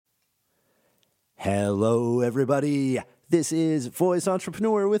Hello, everybody. This is Voice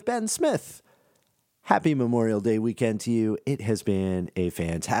Entrepreneur with Ben Smith. Happy Memorial Day weekend to you. It has been a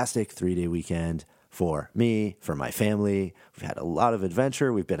fantastic 3-day weekend for me, for my family. We've had a lot of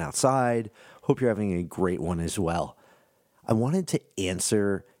adventure. We've been outside. Hope you're having a great one as well. I wanted to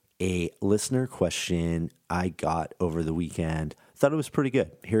answer a listener question I got over the weekend. Thought it was pretty good.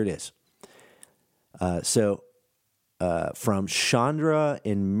 Here it is. From Chandra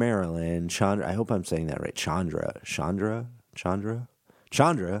in Maryland. Chandra, I hope I'm saying that right. Chandra.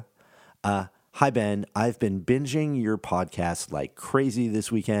 Hi, Ben. I've been binging your podcast like crazy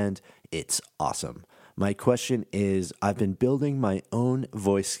this weekend. It's awesome. My question is, I've been building my own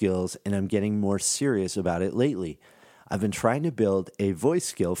voice skills and I'm getting more serious about it lately. I've been trying to build a voice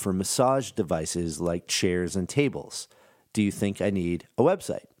skill for massage devices like chairs and tables. Do you think I need a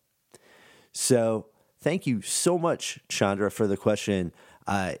website? So thank you so much, Chandra, for the question.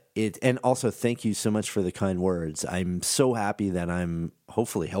 And also thank you so much for the kind words. I'm so happy that I'm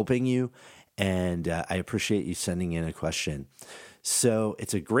hopefully helping you, and I appreciate you sending in a question. So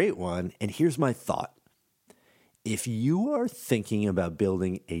it's a great one, and here's my thought. If you are thinking about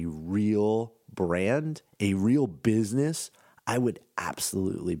building a real brand, a real business, I would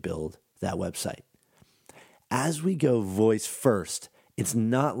absolutely build that website. As we go voice first, it's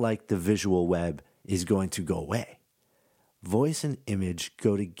not like the visual web is going to go away. Voice and image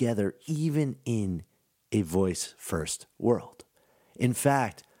go together even in a voice-first world. In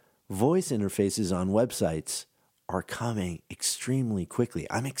fact, voice interfaces on websites are coming extremely quickly.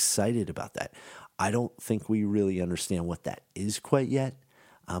 I'm excited about that. I don't think we really understand what that is quite yet,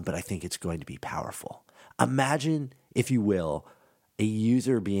 but I think it's going to be powerful. Imagine, if you will, a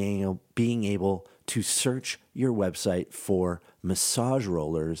user being able to search your website for massage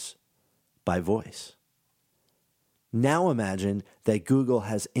rollers by voice. Now imagine that Google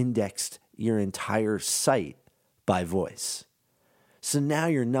has indexed your entire site by voice. So now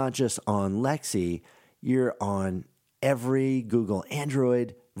you're not just on Lexi, you're on every Google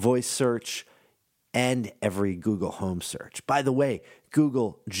Android voice search and every Google Home search. By the way,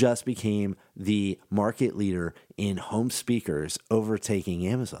 Google just became the market leader in home speakers, overtaking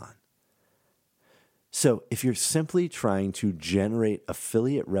Amazon. So if you're simply trying to generate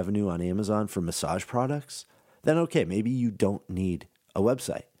affiliate revenue on Amazon for massage products, then okay, maybe you don't need a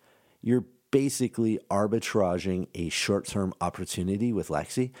website. You're basically arbitraging a short-term opportunity with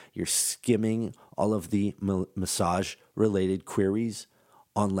Lexi. You're skimming all of the massage-related queries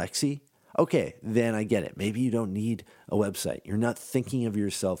on Lexi. Okay, then I get it. Maybe you don't need a website. You're not thinking of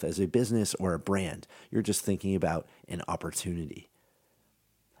yourself as a business or a brand. You're just thinking about an opportunity.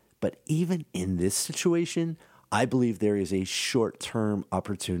 But even in this situation, I believe there is a short-term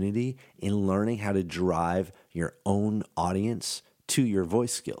opportunity in learning how to drive your own audience to your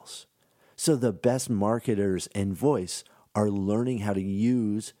voice skills. So the best marketers in voice are learning how to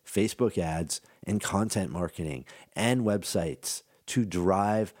use Facebook ads and content marketing and websites to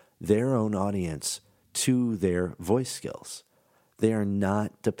drive their own audience to their voice skills. They are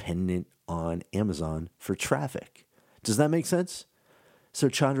not dependent on Amazon for traffic. Does that make sense? So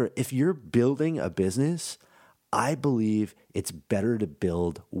Chandra, if you're building a business, I believe it's better to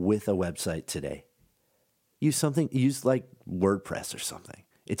build with a website today. Use like WordPress or something.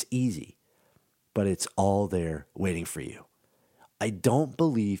 It's easy, but it's all there waiting for you. I don't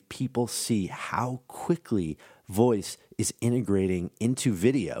believe people see how quickly voice is integrating into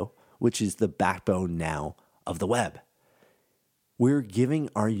video, which is the backbone now of the web. We're giving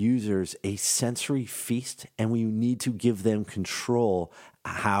our users a sensory feast, and we need to give them control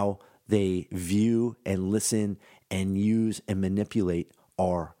how they view and listen and use and manipulate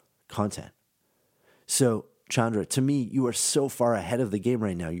our content. So, Chandra, to me, you are so far ahead of the game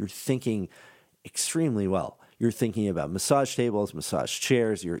right now. You're thinking extremely well. You're thinking about massage tables, massage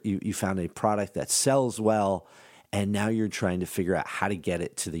chairs. You found a product that sells well, and now you're trying to figure out how to get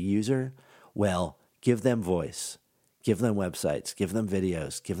it to the user. Well, give them voice. Give them websites, give them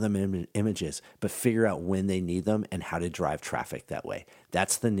videos, give them images, but figure out when they need them and how to drive traffic that way.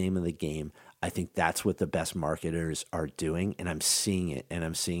 That's the name of the game. I think that's what the best marketers are doing, and I'm seeing it, and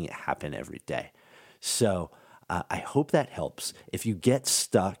I'm seeing it happen every day. So I hope that helps. If you get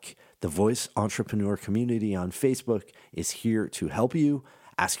stuck, the Voice Entrepreneur community on Facebook is here to help you.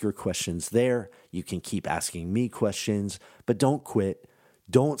 Ask your questions there. You can keep asking me questions, but don't quit.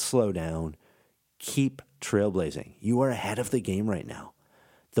 Don't slow down. Keep trailblazing. You are ahead of the game right now.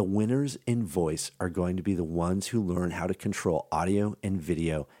 The winners in voice are going to be the ones who learn how to control audio and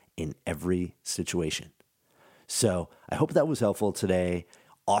video in every situation. So I hope that was helpful today.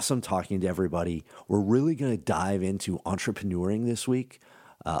 Awesome talking to everybody. We're really going to dive into entrepreneuring this week.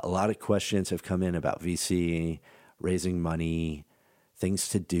 A lot of questions have come in about VC, raising money, things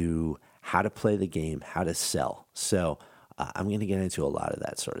to do, how to play the game, how to sell. So I'm going to get into a lot of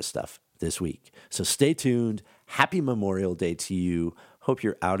that sort of stuff this week. So stay tuned. Happy Memorial Day to you. Hope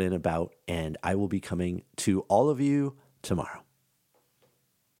you're out and about, and I will be coming to all of you tomorrow.